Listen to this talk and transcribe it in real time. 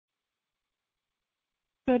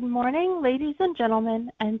Good morning, ladies and gentlemen,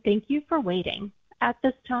 and thank you for waiting. At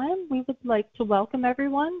this time, we would like to welcome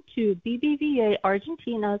everyone to BBVA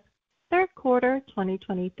Argentina's third quarter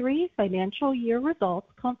 2023 financial year results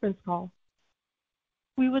conference call.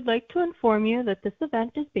 We would like to inform you that this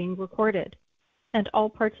event is being recorded, and all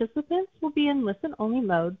participants will be in listen-only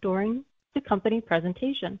mode during the company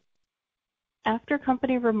presentation. After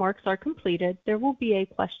company remarks are completed, there will be a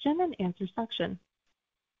question and answer section.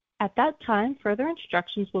 At that time, further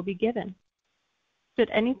instructions will be given.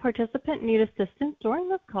 Should any participant need assistance during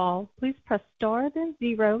this call, please press star then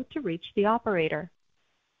 0 to reach the operator.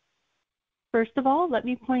 First of all, let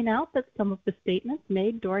me point out that some of the statements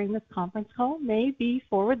made during this conference call may be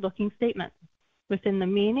forward-looking statements within the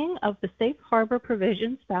meaning of the Safe Harbor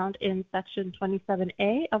provisions found in Section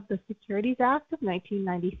 27A of the Securities Act of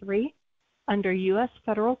 1993 under U.S.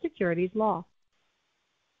 Federal Securities Law.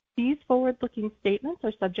 These forward-looking statements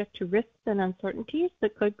are subject to risks and uncertainties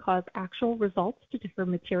that could cause actual results to differ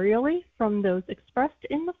materially from those expressed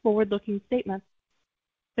in the forward-looking statements.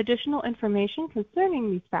 Additional information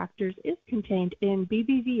concerning these factors is contained in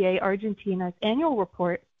BBVA Argentina's annual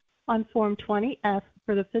report on Form 20-F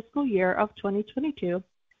for the fiscal year of 2022,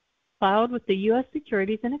 filed with the U.S.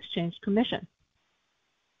 Securities and Exchange Commission.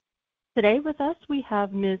 Today with us we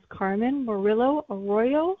have Ms. Carmen Morillo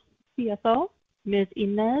Arroyo, CFO, Ms.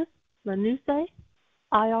 Inés Lanusse,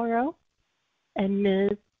 IRO, and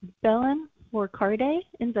Ms. Belén Fourcade,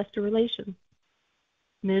 Investor Relations.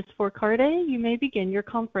 Ms. Fourcade, you may begin your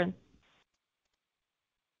conference.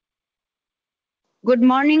 Good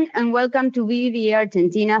morning and welcome to BBVA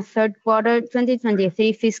Argentina third quarter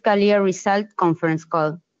 2023 fiscal year result conference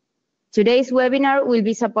call. Today's webinar will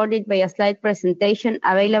be supported by a slide presentation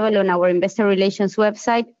available on our Investor Relations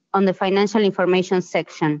website on the Financial Information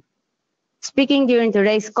section. Speaking during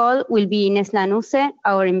today's call will be Inés Lanusse,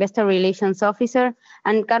 our Investor Relations Officer,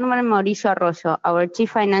 and Carmen Morillo Arroyo, our Chief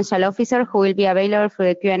Financial Officer, who will be available for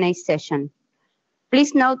the Q&A session.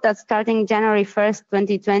 Please note that starting January 1st,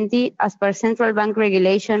 2020, as per Central Bank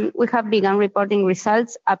regulation, we have begun reporting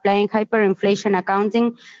results applying hyperinflation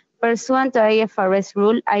accounting pursuant to IFRS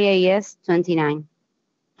Rule IAS 29.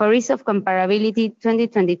 For ease of comparability,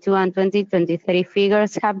 2022 and 2023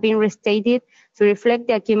 figures have been restated to reflect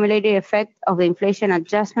the accumulated effect of the inflation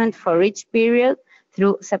adjustment for each period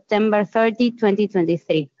through September 30,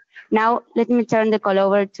 2023. Now, let me turn the call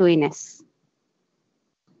over to Inés.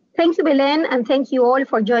 Thank you, Belén, and thank you all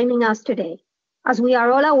for joining us today. As we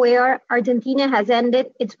are all aware, Argentina has ended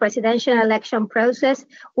its presidential election process,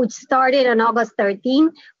 which started on August 13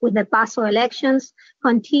 with the PASO elections,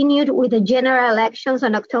 continued with the general elections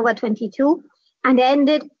on October 22, and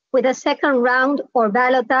ended with a second round or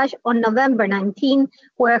ballotage on November 19,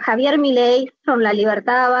 where Javier Milei from La Libertad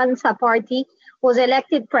Avanza party was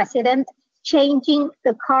elected president, changing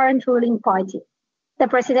the current ruling party. The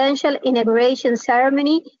presidential inauguration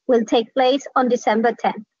ceremony will take place on December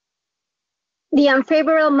 10. The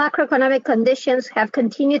unfavorable macroeconomic conditions have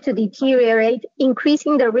continued to deteriorate,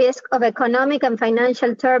 increasing the risk of economic and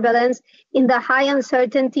financial turbulence in the high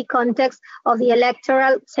uncertainty context of the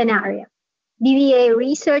electoral scenario. BBVA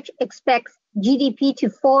Research expects GDP to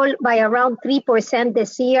fall by around 3%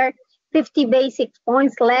 this year, 50 basis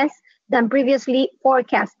points less than previously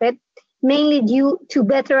forecasted, mainly due to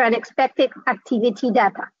better than expected activity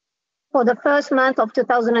data. For the first month of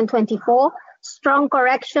 2024, strong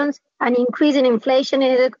corrections and increase in inflation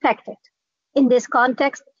is expected. In this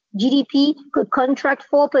context, GDP could contract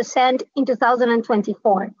 4% in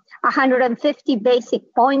 2024, 150 basis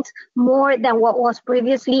points more than what was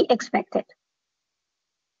previously expected.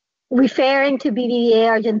 Referring to BBVA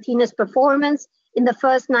Argentina's performance, in the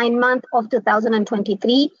first 9 months of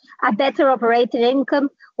 2023, a better operating income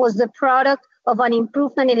was the product of an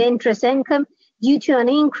improvement in interest income due to an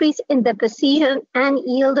increase in the position and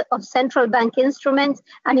yield of central bank instruments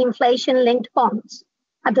and inflation-linked bonds.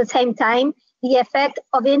 At the same time, the effect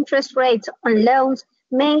of interest rates on loans,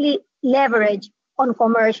 mainly leverage on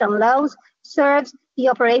commercial loans, serves the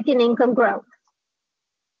operating income growth.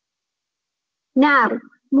 Now,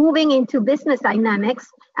 moving into business dynamics,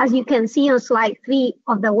 as you can see on slide 3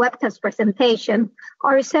 of the webcast presentation,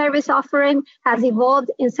 our service offering has evolved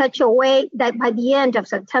in such a way that by the end of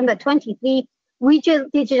September 23, retail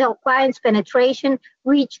digital clients penetration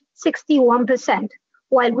reached 61%,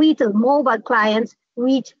 while retail mobile clients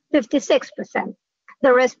reached 56%.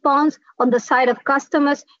 The response on the side of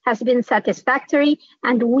customers has been satisfactory,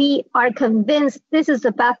 and we are convinced this is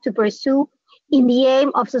the path to pursue in the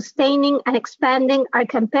aim of sustaining and expanding our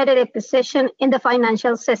competitive position in the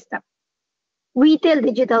financial system. Retail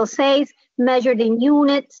digital sales measured in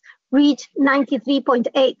units reached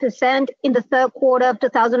 93.8% in the third quarter of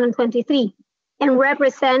 2023 and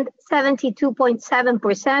represent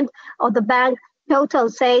 72.7% of the bank's total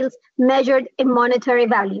sales measured in monetary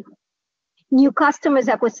value. New customers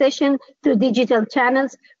acquisition through digital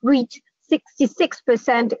channels reached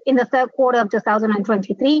 66% in the third quarter of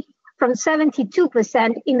 2023 from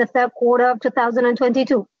 72% in the third quarter of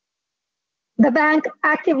 2022. The bank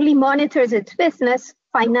actively monitors its business,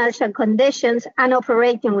 financial conditions, and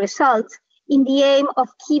operating results in the aim of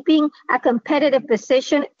keeping a competitive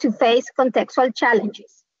position to face contextual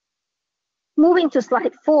challenges. Moving to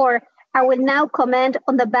slide 4, I will now comment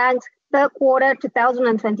on the bank's third quarter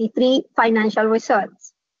 2023 financial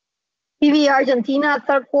results. BBVA Argentina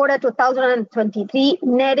third quarter 2023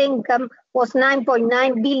 net income was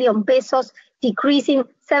 9.9 billion pesos, decreasing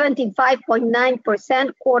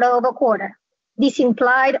 75.9% quarter-over-quarter. This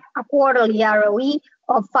implied a quarterly ROE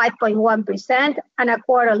of 5.1% and a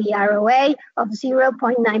quarterly ROA of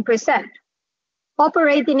 0.9%.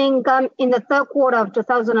 Operating income in the third quarter of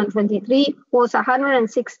 2023 was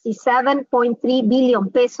 167.3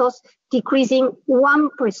 billion pesos, decreasing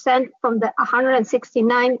 1% from the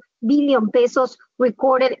 169 billion pesos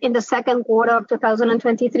recorded in the second quarter of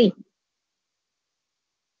 2023.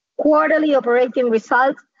 Quarterly operating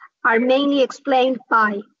results are mainly explained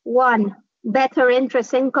by 1. Better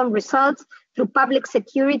interest income results through public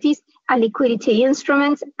securities and liquidity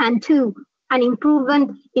instruments, and 2. An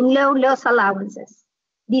improvement in loan loss allowances.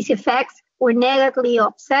 These effects were negatively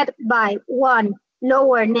offset by 1.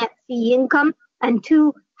 Lower net fee income, and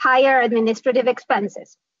 2. Higher administrative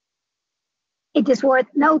expenses. It is worth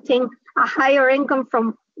noting a higher income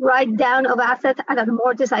from write-down of assets at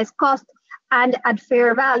amortized cost and at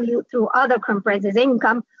fair value through other comprehensive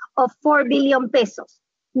income of 4 billion pesos,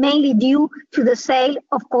 mainly due to the sale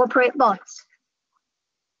of corporate bonds.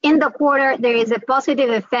 In the quarter, there is a positive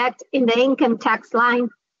effect in the income tax line,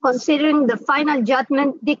 considering the final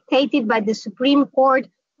judgment dictated by the Supreme Court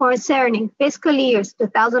concerning fiscal years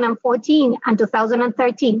 2014 and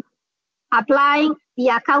 2013. Applying the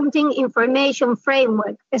accounting information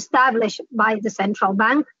framework established by the central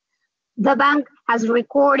bank, the bank has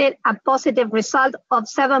recorded a positive result of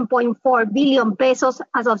 7.4 billion pesos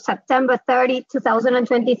as of September 30,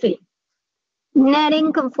 2023. Net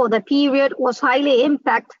income for the period was highly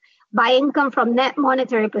impacted by income from net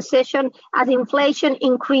monetary position as inflation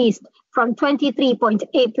increased from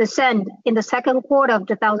 23.8% in the second quarter of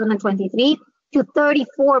 2023 to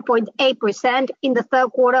 34.8% in the third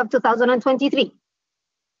quarter of 2023.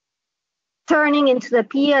 Turning into the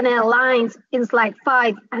P&L lines in slide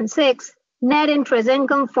 5 and 6, net interest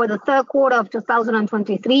income for the third quarter of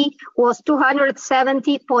 2023 was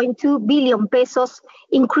 270.2 billion pesos,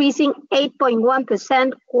 increasing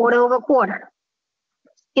 8.1% quarter-over-quarter.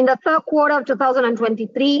 In the third quarter of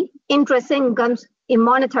 2023, interest incomes in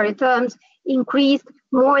monetary terms increased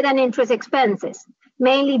more than interest expenses,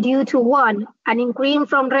 mainly due to 1. An increase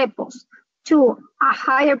from repos, 2. A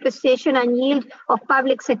higher position and yield of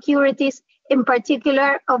public securities, in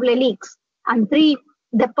particular of LELIQs, and 3.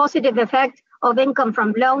 The positive effect of income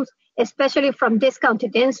from loans, especially from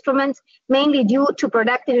discounted instruments, mainly due to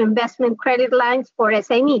productive investment credit lines for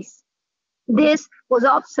SMEs. This was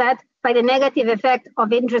offset by the negative effect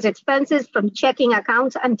of interest expenses from checking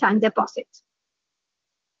accounts and time deposits.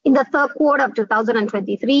 In the third quarter of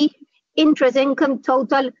 2023, interest income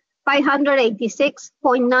totaled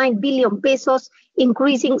 586.9 billion pesos,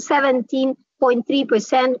 increasing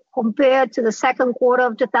 17.3% compared to the second quarter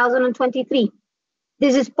of 2023.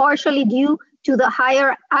 This is partially due to the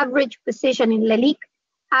higher average position in LELIQ,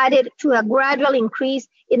 added to a gradual increase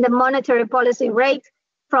in the monetary policy rate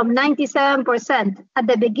from 97% at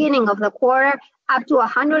the beginning of the quarter up to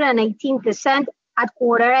 118% at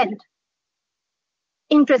quarter end.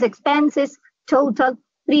 Interest expenses totaled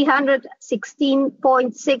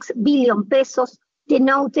 316.6 billion pesos,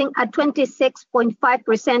 denoting a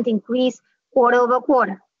 26.5% increase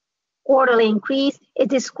quarter-over-quarter. Quarterly increase is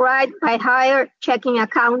described by higher checking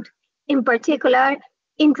account, in particular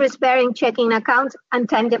interest-bearing checking accounts and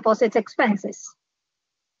time deposits expenses.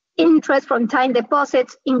 Interest from time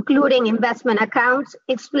deposits, including investment accounts,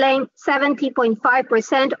 explain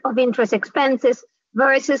 70.5% of interest expenses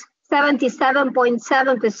versus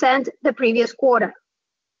 77.7% the previous quarter.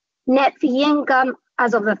 Net fee income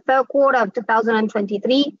as of the third quarter of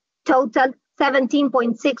 2023 totaled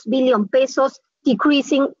 17.6 billion pesos,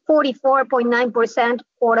 decreasing 44.9%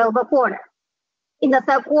 quarter-over-quarter. In the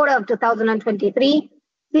third quarter of 2023,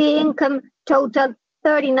 fee income totaled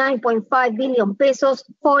 39.5 billion pesos,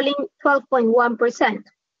 falling 12.1%.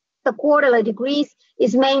 The quarterly decrease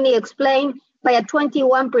is mainly explained by a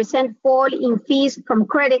 21% fall in fees from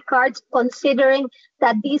credit cards, considering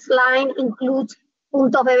that this line includes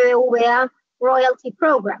Puntos BBVA royalty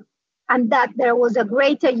program, and that there was a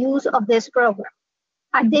greater use of this program.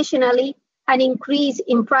 Additionally, an increase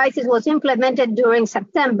in prices was implemented during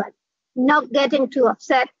September, not getting to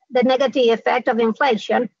offset the negative effect of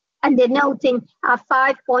inflation and denoting a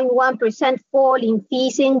 5.1% fall in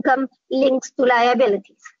fees income linked to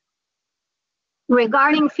liabilities.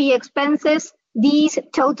 Regarding fee expenses, these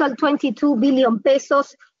total 22 billion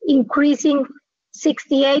pesos, increasing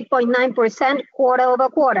 68.9%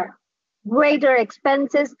 quarter-over-quarter. Greater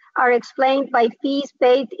expenses are explained by fees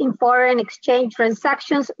paid in foreign exchange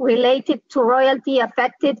transactions related to royalty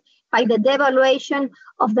affected by the devaluation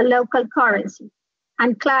of the local currency,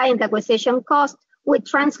 and client acquisition cost,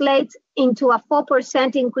 which translates into a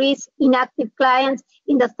 4% increase in active clients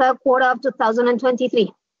in the third quarter of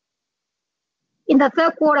 2023. In the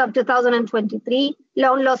third quarter of 2023,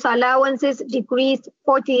 loan loss allowances decreased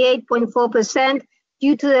 48.4%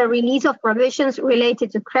 due to the release of provisions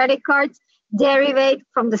related to credit cards derived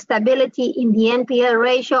from the stability in the NPL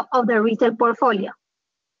ratio of the retail portfolio.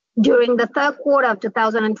 During the third quarter of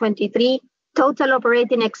 2023, total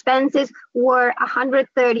operating expenses were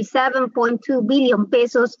 137.2 billion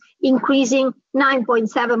pesos, increasing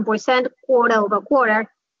 9.7%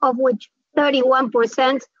 quarter-over-quarter, of which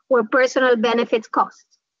 31% were personal benefits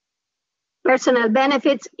costs. Personnel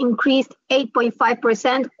benefits increased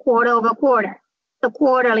 8.5% quarter-over-quarter. The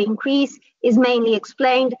quarterly increase is mainly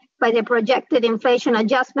explained by the projected inflation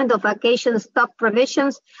adjustment of vacation stock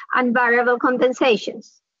provisions and variable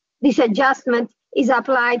compensations. This adjustment is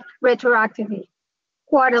applied retroactively.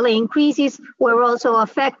 Quarterly increases were also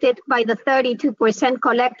affected by the 32%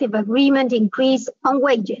 collective agreement increase on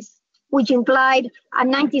wages, which implied a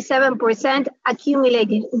 97%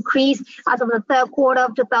 accumulated increase as of the third quarter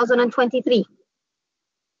of 2023.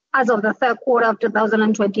 As of the third quarter of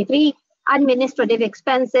 2023, administrative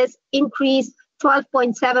expenses increased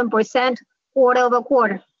 12.7%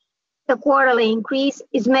 quarter-over-quarter. The quarterly increase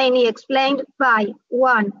is mainly explained by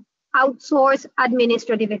 1. Outsourced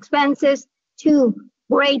administrative expenses, 2.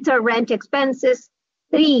 Greater rent expenses,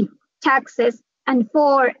 3. Taxes, and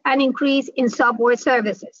 4. An increase in software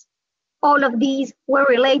services. All of these were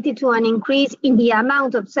related to an increase in the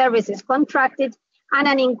amount of services contracted and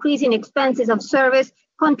an increase in expenses of service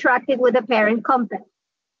contracted with the parent company.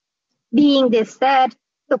 Being this said,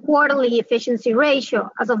 the quarterly efficiency ratio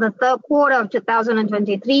as of the third quarter of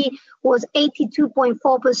 2023 was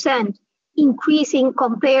 82.4%, increasing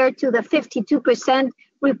compared to the 52%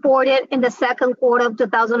 reported in the second quarter of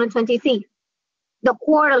 2023. The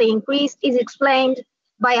quarterly increase is explained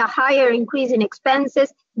by a higher increase in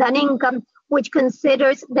expenses than income, which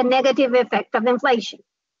considers the negative effect of inflation.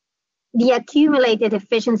 The accumulated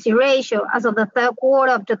efficiency ratio as of the third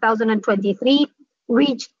quarter of 2023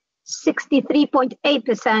 reached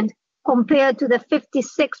 63.8% compared to the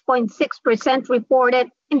 56.6% reported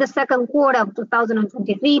in the second quarter of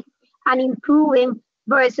 2023 and improving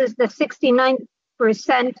versus the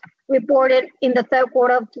 69% reported in the third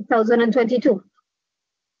quarter of 2022.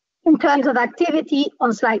 In terms of activity,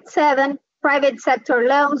 on slide 7, private sector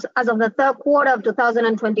loans as of the third quarter of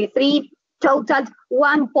 2023 totaled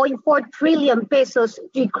 1.4 trillion pesos,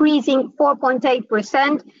 decreasing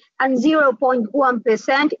 4.8% and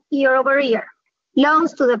 0.1% year-over-year.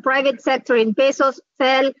 Loans to the private sector in pesos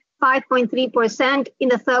fell 5.3% in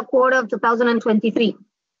the third quarter of 2023.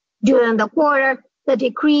 During the quarter, the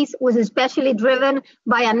decrease was especially driven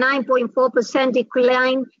by a 9.4%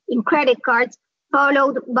 decline in credit cards,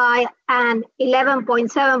 followed by an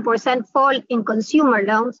 11.7% fall in consumer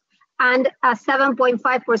loans and a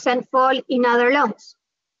 7.5% fall in other loans,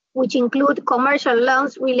 which include commercial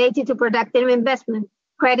loans related to productive investment,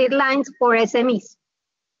 credit lines for SMEs.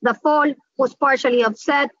 The fall was partially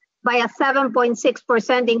offset by a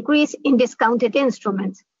 7.6% increase in discounted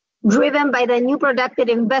instruments, driven by the new productive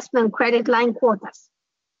investment credit line quotas.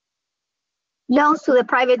 Loans to the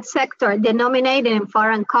private sector denominated in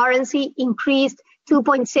foreign currency increased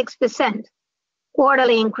 2.6%.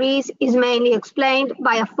 Quarterly increase is mainly explained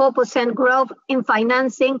by a 4% growth in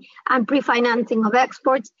financing and pre-financing of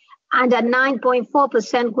exports and a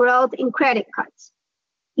 9.4% growth in credit cards.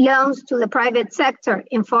 Loans to the private sector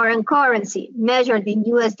in foreign currency measured in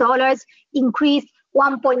US dollars increased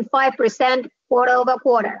 1.5%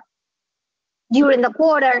 quarter-over-quarter. During the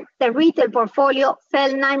quarter, the retail portfolio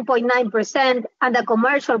fell 9.9% and the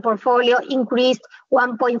commercial portfolio increased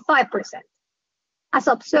 1.5%. As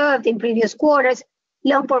observed in previous quarters,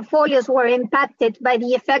 loan portfolios were impacted by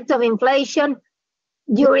the effect of inflation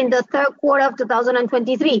during the third quarter of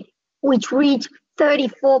 2023, which reached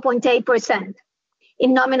 34.8%.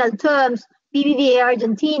 In nominal terms, BBVA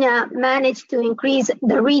Argentina managed to increase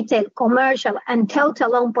the retail, commercial, and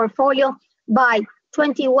total loan portfolio by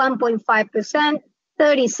 21.5%,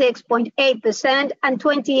 36.8%, and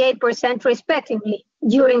 28% respectively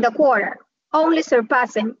during the quarter, only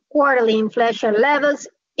surpassing quarterly inflation levels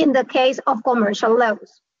in the case of commercial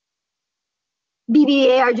loans.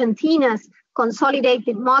 BBVA Argentina's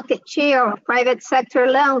consolidated market share of private sector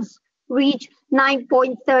loans reached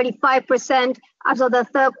 9.35% as of the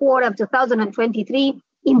third quarter of 2023,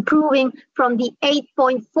 improving from the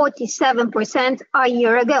 8.47% a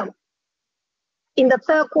year ago. In the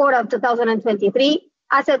third quarter of 2023,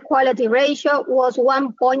 asset quality ratio was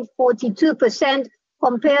 1.42%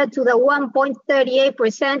 compared to the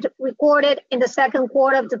 1.38% recorded in the second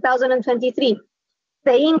quarter of 2023.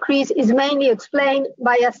 The increase is mainly explained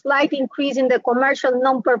by a slight increase in the commercial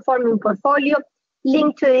non-performing portfolio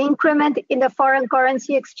linked to the increment in the foreign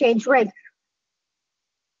currency exchange rate.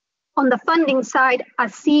 On the funding side,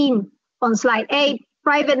 as seen on slide 8,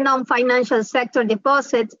 private non-financial sector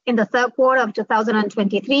deposits in the third quarter of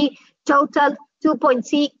 2023 totaled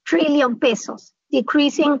 2.6 trillion pesos,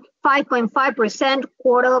 decreasing 5.5%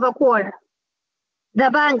 quarter-over-quarter. The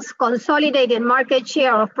bank's consolidated market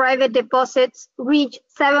share of private deposits reached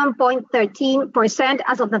 7.13%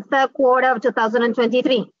 as of the third quarter of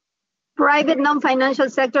 2023. Private non-financial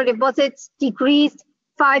sector deposits decreased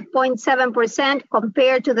 5.7%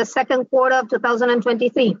 compared to the second quarter of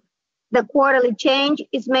 2023. The quarterly change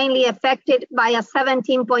is mainly affected by a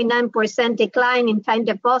 17.9% decline in time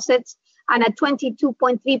deposits and a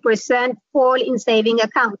 22.3% fall in saving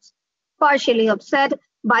accounts, partially offset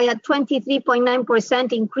by a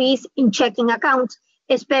 23.9% increase in checking accounts,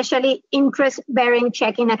 especially interest-bearing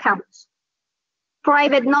checking accounts.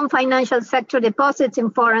 Private non-financial sector deposits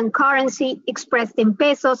in foreign currency expressed in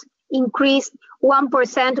pesos increased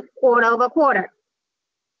 1% quarter-over-quarter.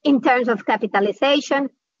 In terms of capitalization,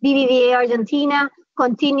 BBVA Argentina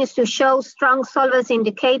continues to show strong solvency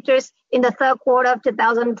indicators in the third quarter of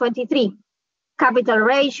 2023. Capital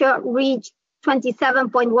ratio reached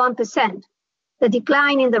 27.1%. The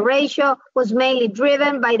decline in the ratio was mainly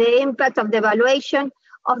driven by the impact of the devaluation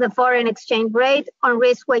of the foreign exchange rate on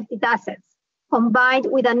risk-weighted assets, combined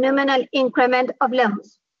with a nominal increment of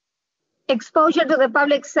loans. Exposure to the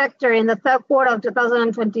public sector in the third quarter of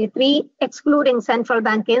 2023, excluding central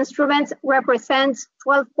bank instruments, represents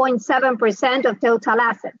 12.7% of total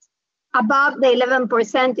assets, above the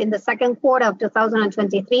 11% in the second quarter of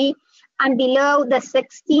 2023, and below the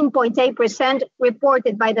 16.8%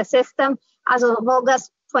 reported by the system as of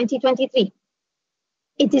August 2023.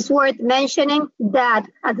 It is worth mentioning that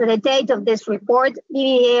at the date of this report,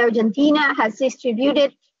 BBVA Argentina has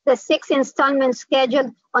distributed the 6th installment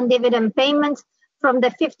scheduled on dividend payments from the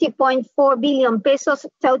 50.4 billion pesos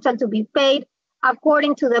total to be paid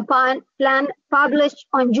according to the plan published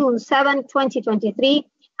on June 7, 2023,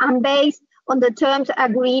 and based on the terms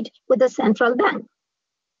agreed with the central bank.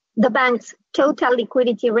 The bank's total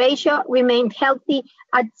liquidity ratio remained healthy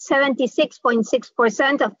at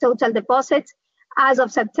 76.6% of total deposits as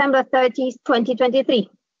of September 30, 2023.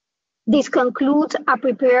 This concludes our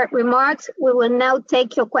prepared remarks. We will now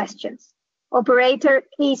take your questions. Operator,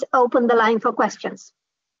 please open the line for questions.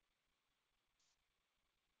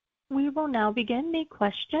 We will now begin the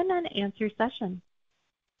question and answer session.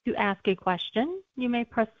 To ask a question, you may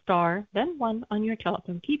press star, then 1 on your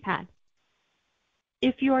telephone keypad.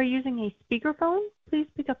 If you are using a speakerphone, please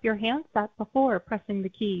pick up your handset before pressing the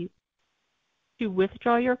keys. To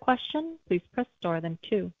withdraw your question, please press star, then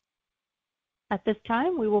 2. At this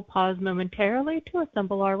time, we will pause momentarily to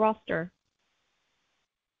assemble our roster.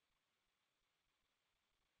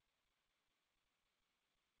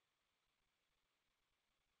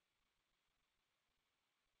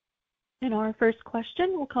 And our first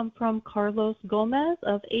question will come from Carlos Gomez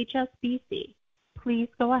of HSBC. Please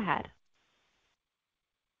go ahead.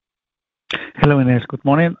 Hello, Inés. Good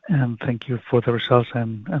morning, and thank you for the results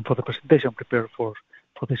and for the presentation prepared for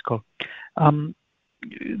this call.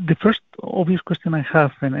 The first obvious question I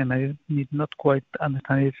have, and I need not quite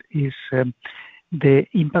understand it, is the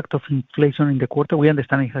impact of inflation in the quarter. We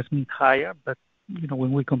understand it has been higher, but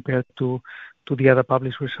when we compare to the other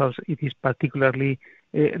published results, it is particularly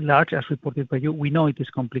large as reported by you. We know it is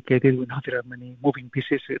complicated. We know there are many moving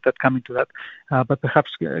pieces that come into that, but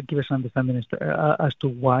perhaps give us an understanding as to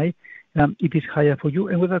why it is higher for you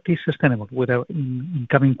and whether it is sustainable, whether in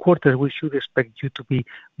coming quarters we should expect you to be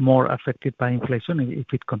more affected by inflation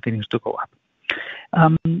if it continues to go up.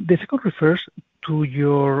 The second refers to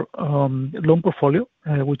your loan portfolio,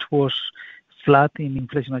 which was flat in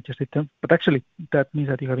inflation-adjusted terms, but actually that means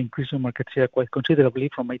that you have increased your market share quite considerably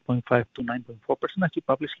from 8.5 to 9.4%, as you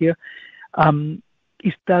publish here.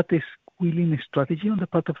 Is that a squealing strategy on the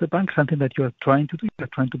part of the bank, something that you are trying to do? You are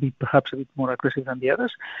trying to be perhaps a bit more aggressive than the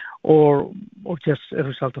others, or just a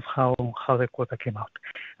result of how the quarter came out?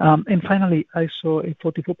 And finally, I saw a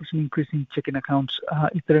 44% increase in checking accounts.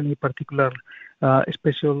 Is there any particular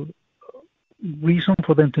special reason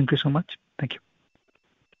for them to increase so much? Thank you.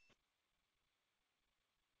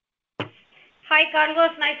 Hi,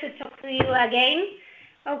 Carlos. Nice to talk to you again.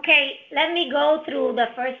 Okay, let me go through the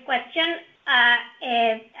first question.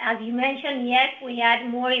 As you mentioned, yes, we had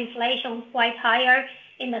more inflation, quite higher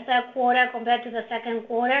in the third quarter compared to the second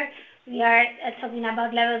quarter. We are talking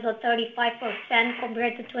about levels of 35%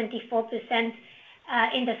 compared to 24%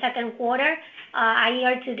 in the second quarter. A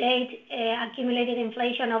year-to-date accumulated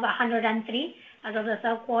inflation of 103 as of the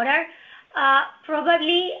third quarter.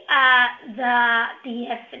 Probably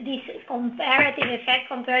this comparative effect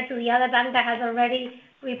compared to the other bank that has already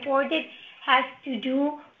reported has to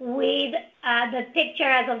do with the picture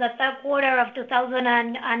as of the third quarter of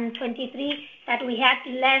 2023, that we had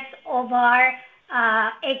less of our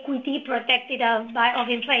equity protected of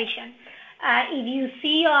inflation. If you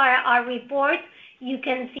see our report, you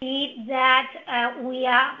can see that we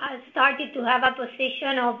are started to have a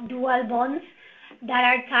position of dual bonds that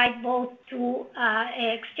are tied both to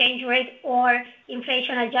exchange rate or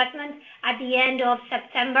inflation adjustments at the end of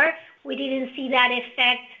September. We didn't see that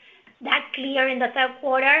effect that clear in the third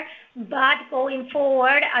quarter, but going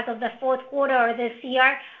forward, as of the fourth quarter of this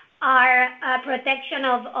year, our protection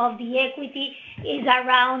of the equity is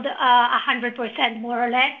around 100%, more or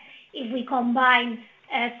less, if we combine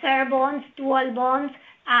SER bonds, dual bonds,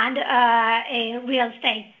 and real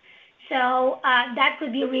estate. So that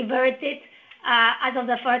could be reverted as of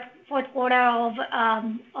the fourth quarter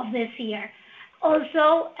of this year.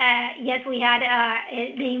 Also, yes, we had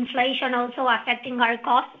the inflation also affecting our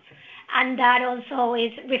costs, and that also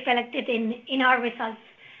is reflected in our results.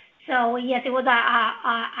 So yes, it was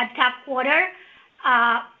a tough quarter,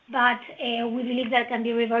 but we believe that can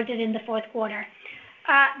be reverted in the fourth quarter.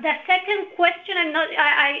 The second question,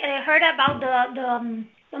 I heard about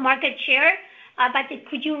the market share, but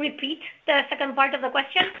could you repeat the second part of the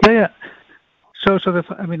question? Yeah. So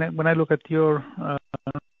when I look at your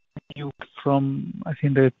from, I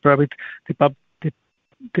think the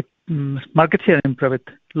market share in private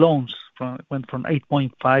loans went from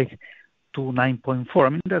 8.5 to 9.4. I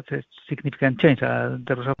mean, that's a significant change. The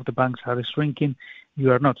rest of the banks are shrinking.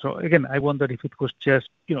 You are not. So again, I wonder if it was just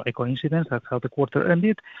a coincidence. That's how the quarter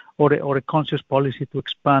ended, or a conscious policy to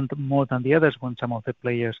expand more than the others when some of the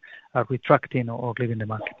players are retracting or leaving the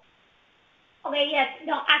market. Okay, yes.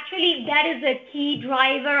 No, actually, that is a key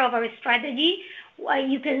driver of our strategy.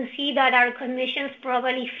 You can see that our commissions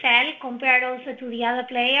probably fell compared also to the other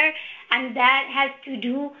player, and that has to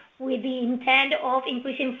do with the intent of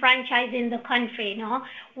increasing franchise in the country. No,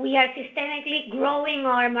 we are systemically growing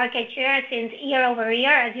our market share since year over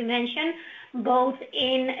year, as you mentioned, both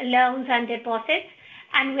in loans and deposits,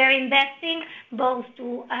 and we're investing both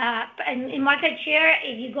to in market share.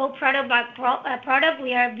 If you go product by product,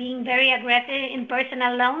 we are being very aggressive in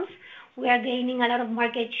personal loans. We are gaining a lot of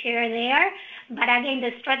market share there. But again,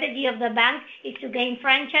 the strategy of the bank is to gain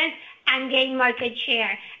franchise and gain market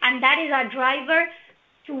share. And that is our driver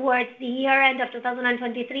towards the year end of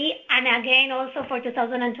 2023, and again also for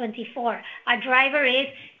 2024. Our driver is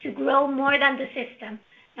to grow more than the system.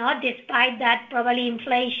 No, despite that, probably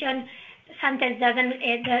inflation sometimes doesn't,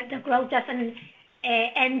 the growth doesn't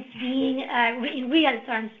end being in real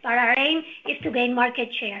terms. But our aim is to gain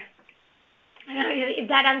market share. I don't know if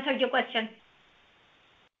that answered your question.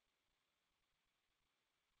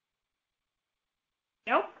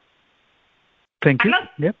 No? Thank you.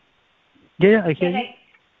 Hello? Yeah, I hear you.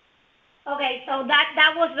 Okay, so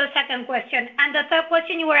that was the second question. And the third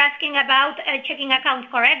question you were asking about checking accounts,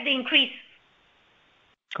 correct? The increase.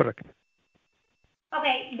 Correct.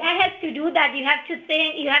 Okay, that has to do that you have to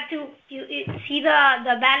see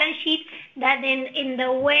the balance sheet, that in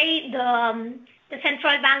the way the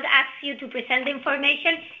central bank asks you to present the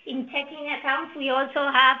information in checking accounts. We also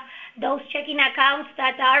have those checking accounts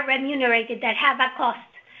that are remunerated, that have a cost.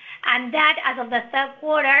 And that, as of the third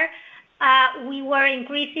quarter, we were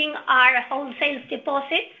increasing our wholesale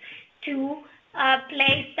deposits to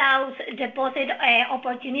place those deposits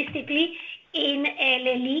opportunistically in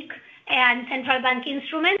LELIQ and central bank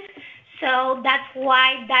instruments. So that's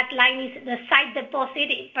why that line is the sight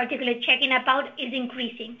deposit, particularly checking account, is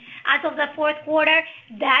increasing. As of the fourth quarter,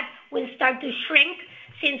 that will start to shrink.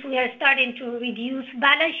 since we are starting to reduce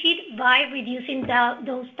balance sheet by reducing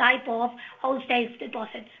those type of wholesale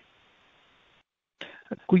deposits.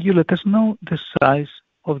 Could you let us know the size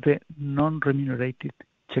of the non-remunerated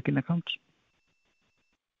checking accounts?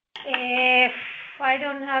 I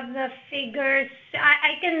don't have the figures.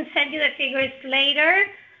 I can send you the figures later.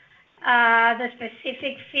 The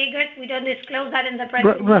specific figures, we don't disclose that in the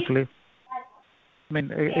presentation. Roughly. I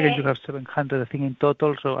mean, again, you have 700, I think, in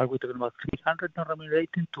total. So are we talking about 300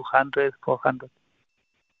 non-remunerated, 200, 400?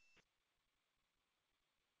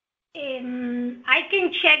 I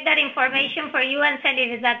can check that information for you and send it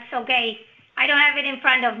if that's okay. I don't have it in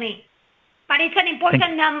front of me. But it's an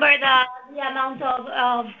important number, the amount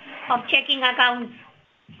of checking accounts.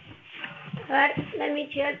 But let me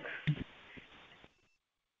check.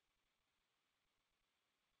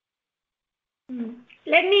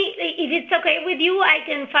 If it's okay with you, I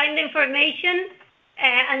can find the information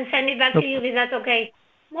and send it back to you if that's okay.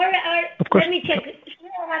 Let me check. Here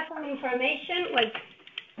I have some information. Wait.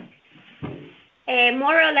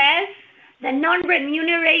 More or less, the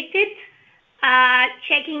non-remunerated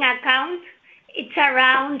checking account, it's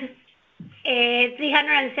around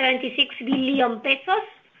 376 billion pesos,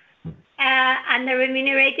 and the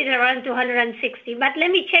remunerated around 260. But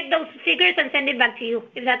let me check those figures and send it back to you,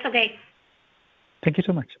 if that's okay. Thank you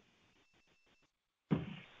so much.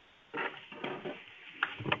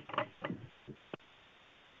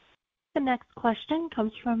 The next question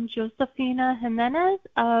comes from Josefina Jimenez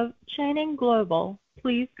of Channing Global.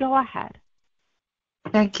 Please go ahead.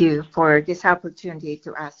 Thank you for this opportunity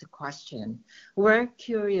to ask a question. We're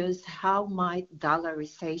curious, how might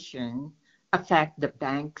dollarization affect the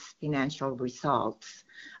bank's financial results?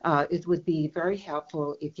 It would be very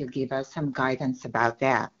helpful if you give us some guidance about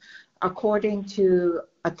that. According to,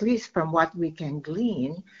 at least from what we can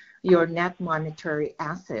glean, your net monetary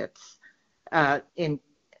assets at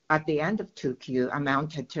the end of 2Q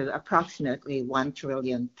amounted to approximately 1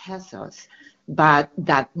 trillion pesos. But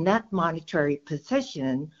that net monetary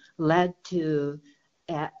position led to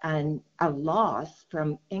a loss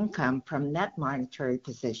from income from net monetary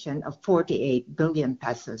position of 48 billion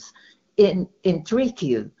pesos in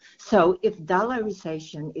 3Q. So if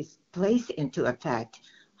dollarization is placed into effect,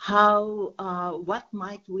 what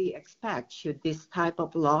might we expect? Should this type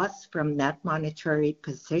of loss from net monetary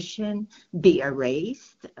position be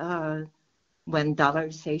erased when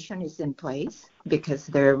dollarization is in place, because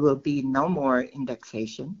there will be no more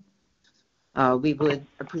indexation? We would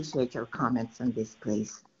appreciate your comments on this,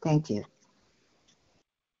 please. Thank you.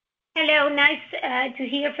 Hello, nice to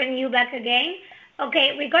hear from you back again.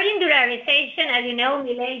 Okay, regarding dollarization, as you know,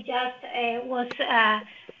 Milei just was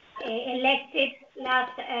elected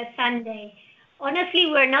last Sunday. Honestly,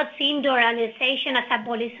 we're not seeing dollarization as a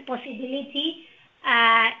possibility,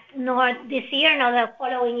 nor this year, nor the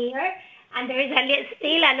following year. And there is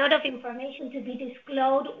still a lot of information to be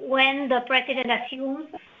disclosed when the president assumes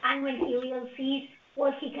and when he will see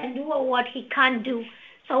what he can do or what he can't do.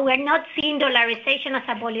 So we're not seeing dollarization as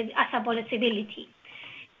a possibility.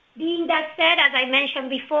 Being that said, as I mentioned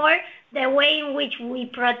before, the way in which we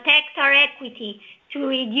protect our equity to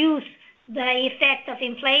reduce the effect of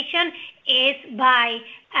inflation is by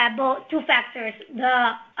both two factors: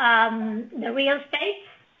 the real estate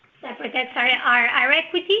that protects our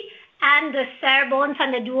equity, and the SER bonds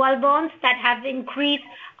and the dual bonds that have increased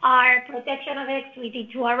our protection of equity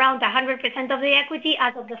to around 100% of the equity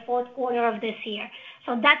as of the fourth quarter of this year.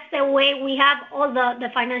 So that's the way we have all the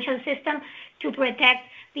financial system to protect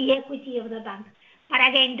the equity of the bank. But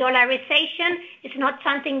again, dollarization is not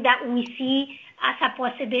something that we see as a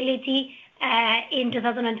possibility in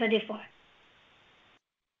 2024.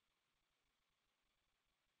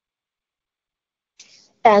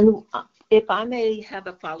 And if I may have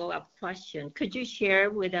a follow-up question, could you share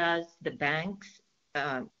with us the bank's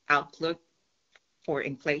outlook for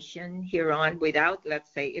inflation here on, without, let's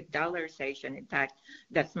say, if dollarization, in fact,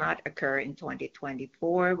 does not occur in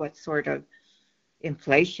 2024, what sort of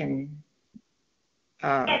inflation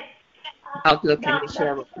outlook can you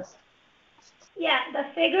share with us? Yeah, the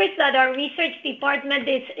figures that our research department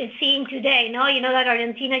is seeing today, you know that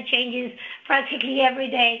Argentina changes practically every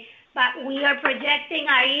day, but we are projecting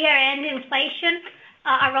our year-end inflation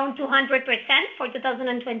around 200% for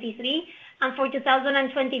 2023, and for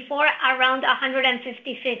 2024 around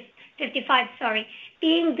 155.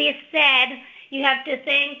 Being this said, you have to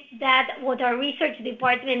think that what our research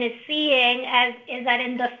department is seeing is that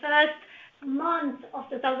in the first month of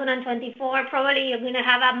 2024, probably you're going to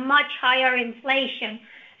have a much higher inflation.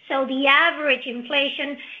 So the average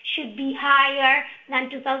inflation should be higher than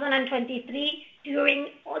 2023 during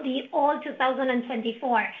all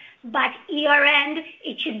 2024. but year-end,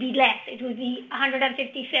 it should be less. It will be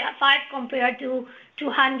 155 compared to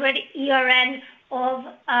 200 year-end of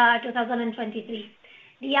 2023.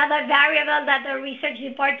 The other variable that the research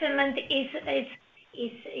department is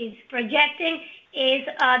projecting is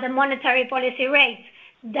the monetary policy rate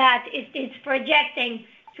that is projecting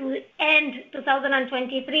to end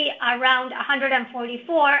 2023 around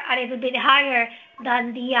 144, a little bit higher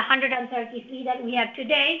than the 133 that we have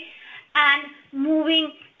today, and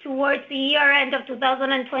moving towards the year end of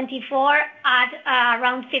 2024 at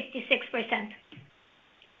around 56%.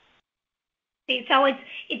 So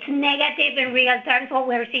it's negative in real terms what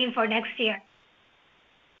we're seeing for next year.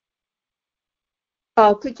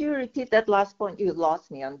 Could you repeat that last point? You lost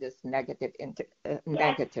me on this negative.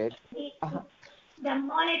 Negative. The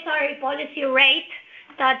monetary policy rate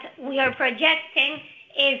that we are projecting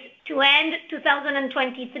is to end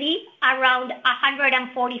 2023 around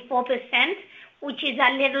 144%, which is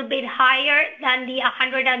a little bit higher than the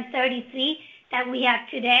 133 that we have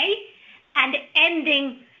today, and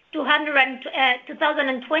ending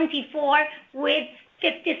 2024 with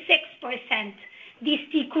 56%. This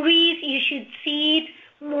decrease, you should see it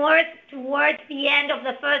more towards the end of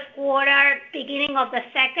the first quarter, beginning of the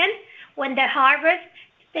second, when the harvest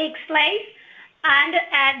takes place, and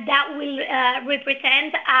that will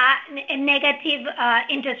represent a negative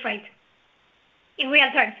interest rate in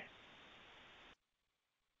real terms.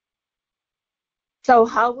 So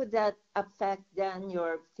how would that affect then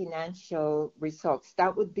your financial results?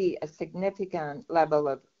 That would be a significant level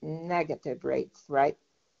of negative rates, right?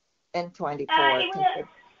 In 24.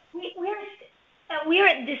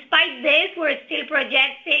 Despite this, we're still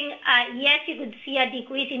projecting, yes, you could see a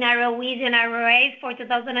decrease in ROEs and ROAs for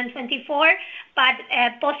 2024, but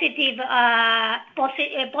positives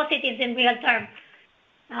in real terms.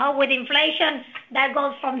 With inflation, that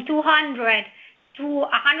goes from 200 to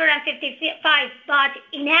 155, but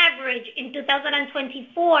in average in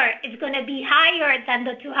 2024, it's going to be higher than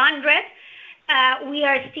the 200. We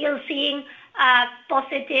are still seeing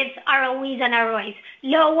positive ROEs and ROAs.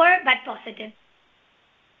 Lower, but positive.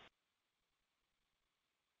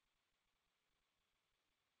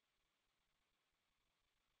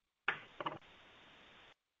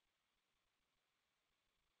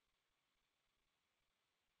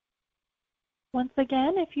 Once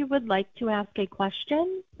again, if you would like to ask a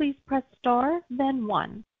question, please press star, then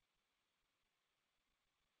 1.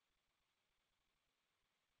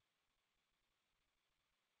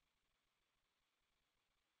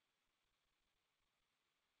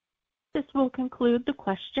 This will conclude the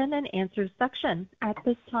question and answer section. At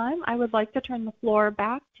this time, I would like to turn the floor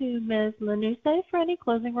back to Ms. Lanusse for any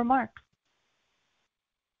closing remarks.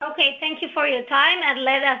 Okay, thank you for your time, and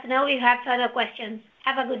let us know if you have further questions.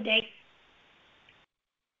 Have a good day.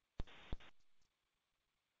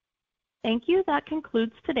 Thank you. That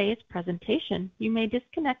concludes today's presentation. You may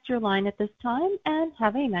disconnect your line at this time and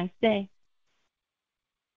have a nice day.